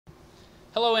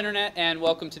Hello Internet, and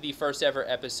welcome to the first ever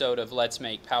episode of Let's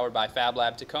Make, powered by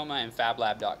FabLab Tacoma and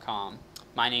FabLab.com.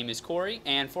 My name is Corey,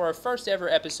 and for our first ever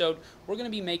episode, we're going to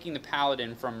be making the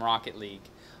Paladin from Rocket League.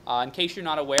 In case you're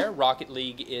not aware, Rocket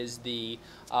League is the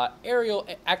aerial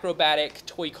acrobatic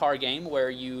toy car game where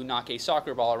you knock a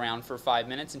soccer ball around for 5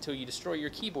 minutes until you destroy your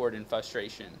keyboard in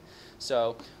frustration.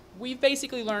 So we've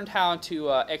basically learned how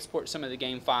to export some of the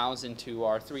game files into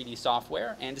our 3D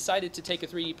software and decided to take a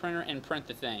 3D printer and print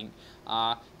the thing.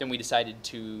 Then we decided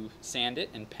to sand it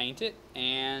and paint it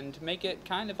and make it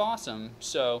kind of awesome.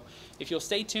 So if you'll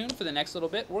stay tuned for the next little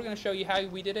bit, we're going to show you how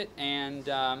we did it, and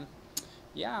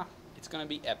yeah, it's going to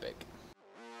be epic.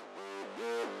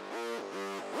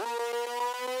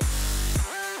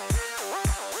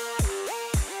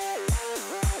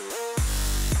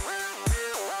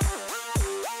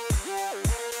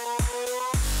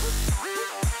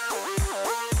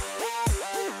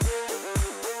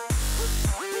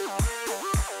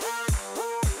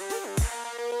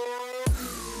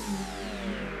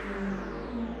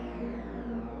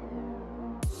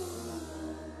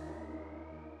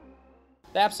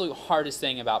 The absolute hardest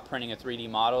thing about printing a 3D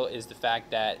model is the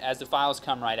fact that as the files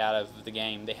come right out of the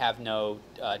game, they have no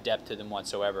depth to them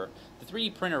whatsoever. The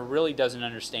 3D printer really doesn't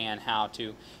understand how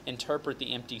to interpret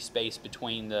the empty space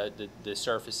between the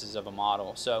surfaces of a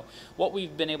model. So what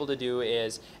we've been able to do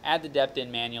is add the depth in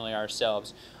manually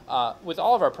ourselves. With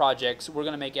all of our projects, we're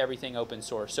going to make everything open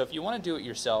source. So if you want to do it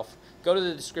yourself, go to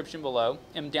the description below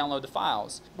and download the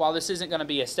files. While this isn't going to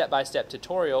be a step-by-step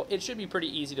tutorial, it should be pretty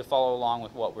easy to follow along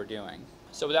with what we're doing.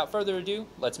 So without further ado,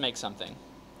 let's make something.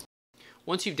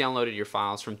 Once you've downloaded your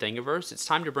files from Thingiverse, it's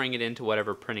time to bring it into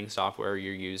whatever printing software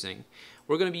you're using.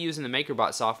 We're going to be using the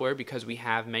MakerBot software because we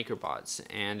have MakerBots,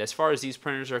 and as far as these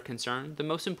printers are concerned, the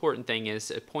most important thing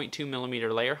is a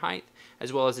 0.2mm layer height,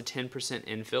 as well as a 10%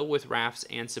 infill with rafts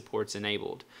and supports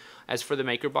enabled. As for the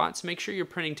MakerBots, make sure you're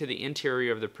printing to the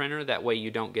interior of the printer, that way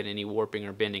you don't get any warping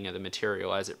or bending of the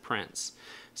material as it prints.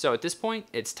 So at this point,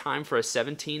 it's time for a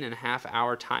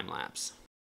 17.5-hour time lapse.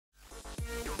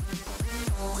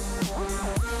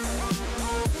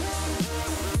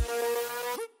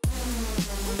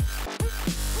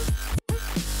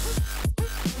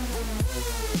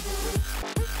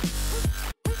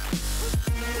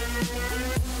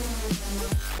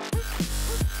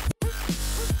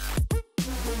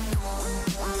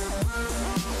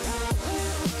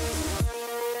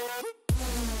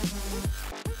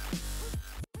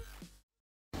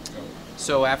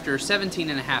 So after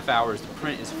 17.5 hours, the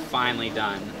print is finally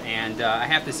done, and I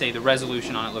have to say the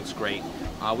resolution on it looks great.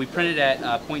 We printed at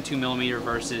 0.2mm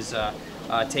versus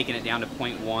taking it down to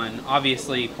 0.1.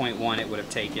 Obviously 0.1 it would have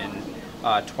taken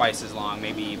twice as long,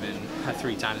 maybe even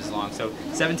 3 times as long. So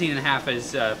 17.5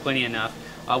 is plenty enough.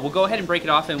 We'll go ahead and break it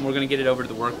off, and we're going to get it over to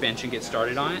the workbench and get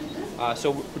started on it.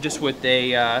 So just with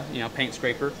a paint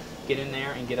scraper, get in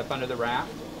there and get up under the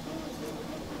raft.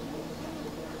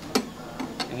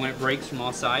 And when it breaks from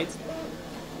all sides,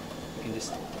 you can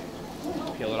just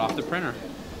peel it off the printer.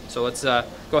 So let's go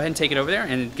ahead and take it over there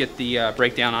and get the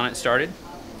breakdown on it started.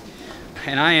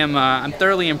 And I'm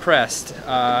thoroughly impressed.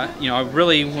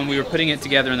 Really, when we were putting it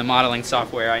together in the modeling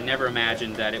software, I never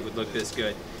imagined that it would look this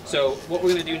good. So what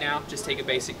we're going to do now, just take a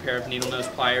basic pair of needle nose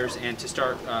pliers and to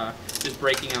start just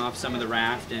breaking off some of the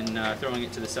raft and throwing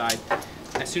it to the side.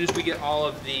 As soon as we get all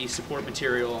of the support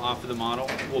material off of the model,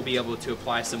 we'll be able to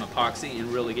apply some epoxy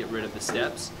and really get rid of the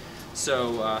steps.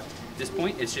 So at this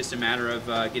point, it's just a matter of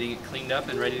getting it cleaned up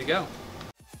and ready to go.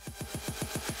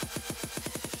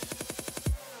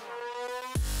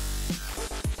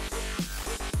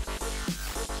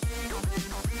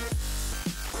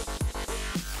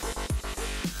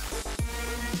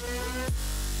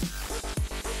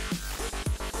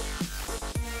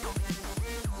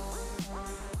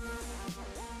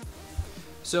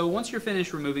 So once you're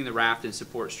finished removing the raft and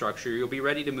support structure, you'll be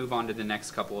ready to move on to the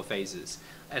next couple of phases.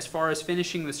 As far as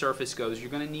finishing the surface goes, you're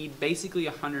going to need basically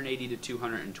 180 to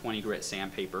 220 grit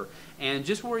sandpaper, and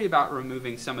just worry about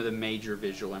removing some of the major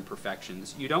visual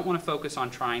imperfections. You don't want to focus on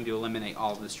trying to eliminate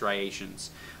all of the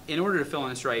striations. In order to fill in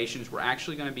the striations, we're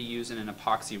actually going to be using an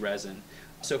epoxy resin.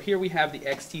 So here we have the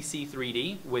XTC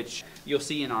 3D, which you'll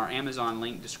see in our Amazon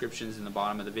link descriptions in the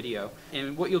bottom of the video.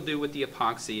 And what you'll do with the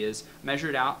epoxy is measure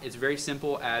it out. It's very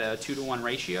simple at a 2-to-1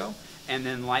 ratio, and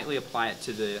then lightly apply it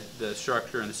to the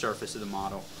structure and the surface of the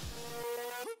model.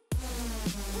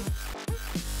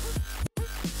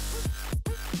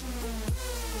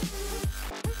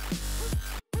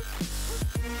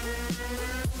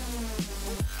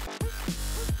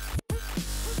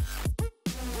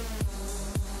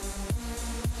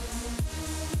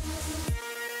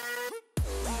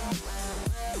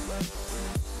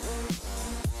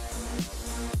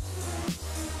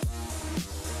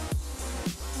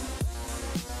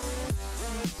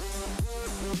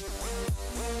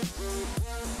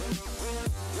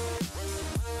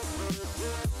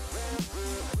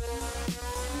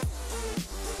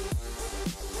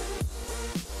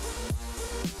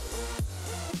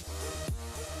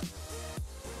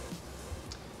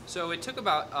 So it took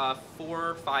about 4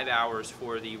 or 5 hours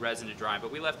for the resin to dry,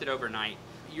 but we left it overnight.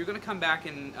 You're going to come back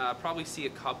and probably see a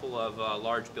couple of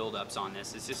large buildups on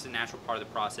this. It's just a natural part of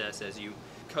the process. As you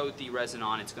coat the resin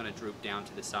on, it's going to droop down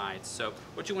to the sides. So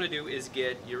what you want to do is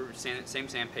get your same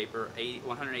sandpaper,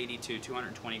 180 to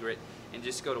 220 grit, and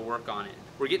just go to work on it.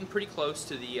 We're getting pretty close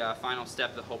to the final step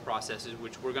of the whole process,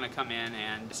 which we're going to come in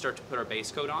and start to put our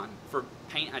base coat on. For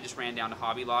paint, I just ran down to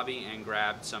Hobby Lobby and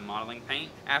grabbed some modeling paint.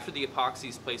 After the epoxy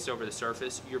is placed over the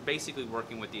surface, you're basically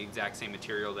working with the exact same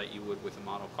material that you would with a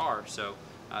model car. So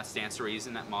stands to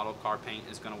reason that model car paint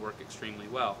is going to work extremely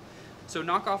well. So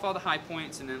knock off all the high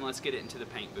points and then let's get it into the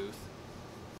paint booth.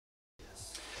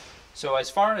 So as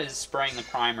far as spraying the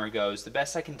primer goes, the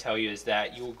best I can tell you is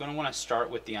that you're going to want to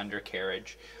start with the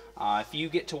undercarriage. If you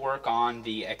get to work on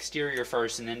the exterior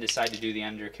first and then decide to do the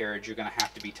undercarriage, you're going to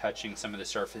have to be touching some of the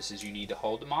surfaces you need to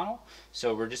hold the model.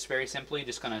 So we're just very simply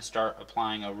just going to start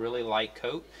applying a really light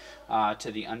coat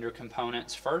to the under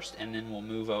components first, and then we'll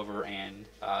move over and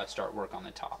start work on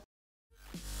the top.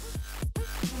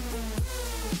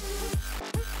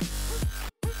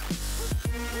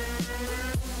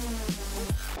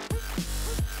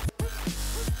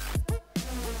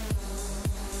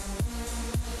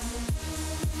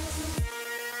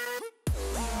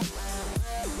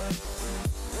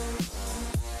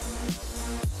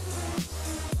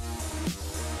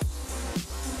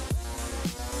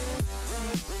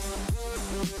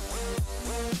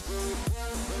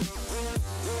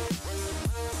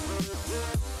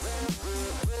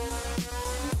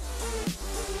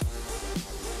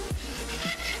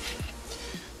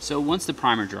 So once the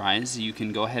primer dries, you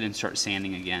can go ahead and start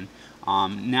sanding again.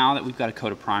 Now that we've got a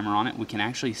coat of primer on it, we can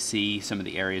actually see some of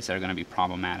the areas that are going to be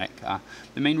problematic.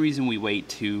 The main reason we wait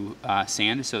to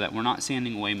sand is so that we're not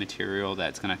sanding away material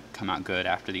that's going to come out good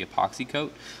after the epoxy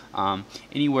coat.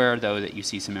 Anywhere though that you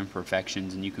see some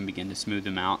imperfections, and you can begin to smooth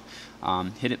them out,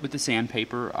 hit it with the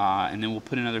sandpaper, and then we'll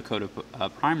put another coat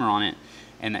of primer on it,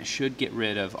 and that should get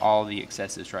rid of all the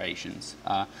excessive striations.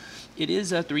 It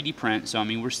is a 3D print, so I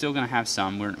mean we're still going to have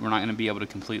some. We're not going to be able to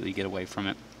completely get away from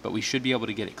it, but we should be able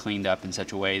to get it cleaned up in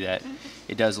such a way that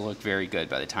it does look very good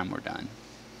by the time we're done.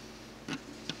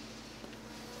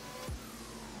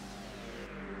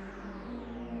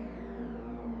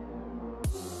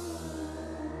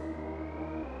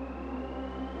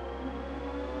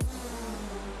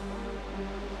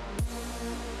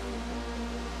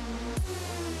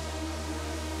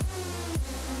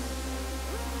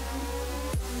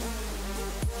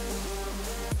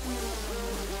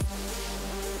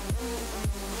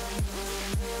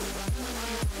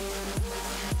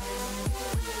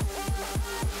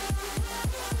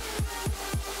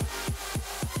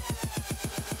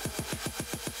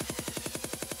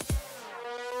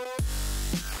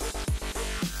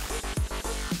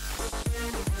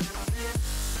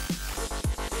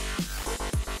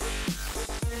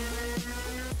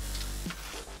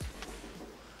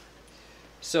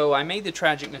 So I made the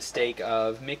tragic mistake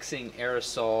of mixing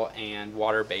aerosol and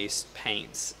water-based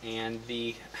paints, and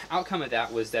the outcome of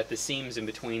that was that the seams in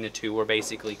between the two were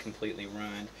basically completely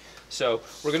ruined. So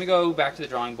we're going to go back to the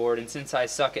drawing board, and since I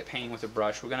suck at painting with a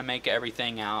brush, we're going to make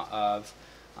everything out of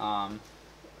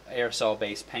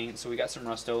aerosol-based paint. So we got some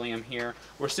Rust-Oleum here.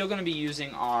 We're still going to be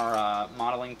using our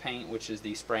modeling paint, which is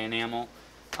the spray enamel.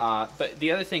 But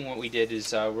the other thing what we did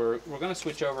is we're going to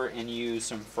switch over and use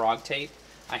some frog tape.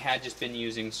 I had just been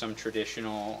using some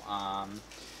traditional,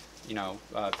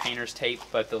 painter's tape,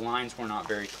 but the lines were not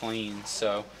very clean.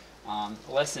 So,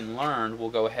 lesson learned, we'll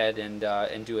go ahead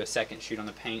and do a second shoot on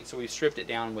the paint. So we've stripped it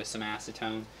down with some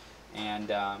acetone, and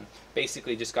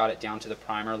basically just got it down to the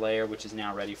primer layer, which is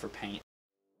now ready for paint.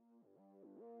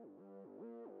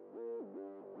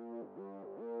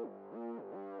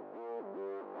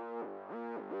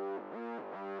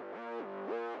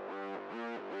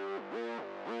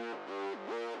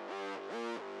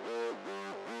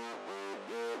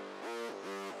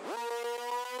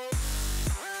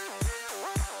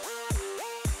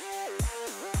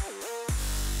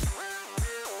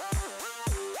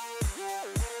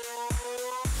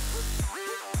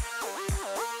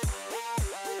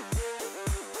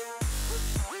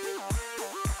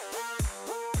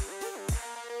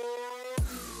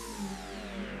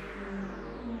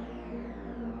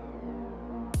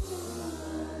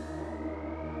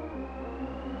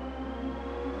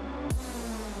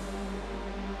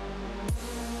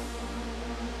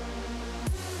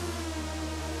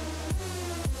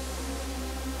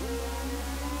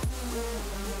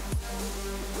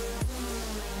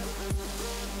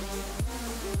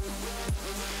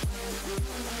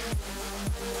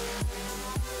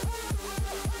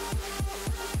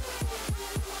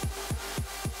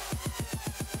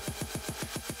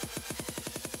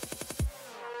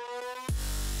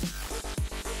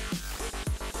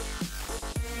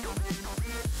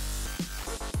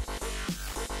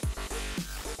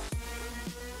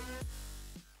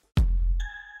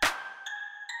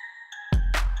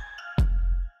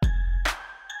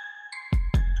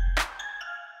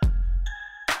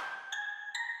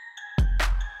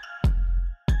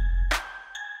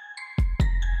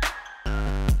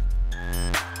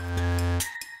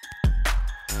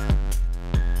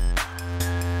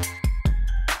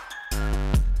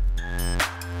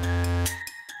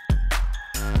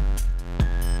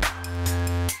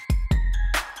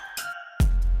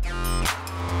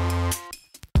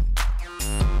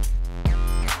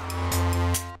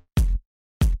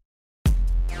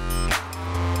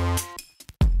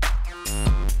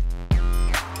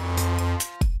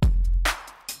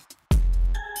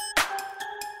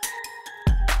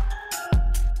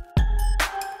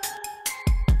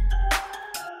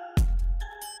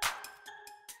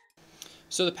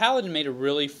 So the Paladin made a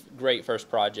really great first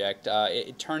project.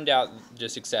 It turned out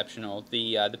just exceptional.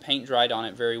 The paint dried on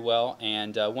it very well,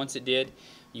 and once it did,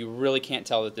 you really can't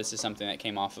tell that this is something that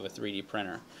came off of a 3D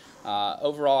printer.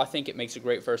 Overall, I think it makes a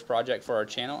great first project for our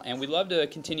channel, and we'd love to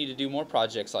continue to do more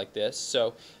projects like this.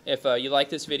 So if you like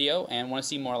this video and want to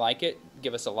see more like it,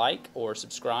 give us a like or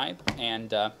subscribe,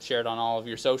 and share it on all of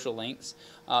your social links.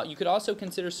 You could also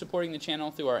consider supporting the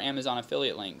channel through our Amazon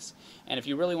affiliate links. And if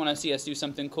you really want to see us do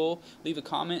something cool, leave a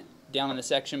comment down in the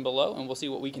section below, and we'll see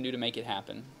what we can do to make it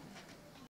happen.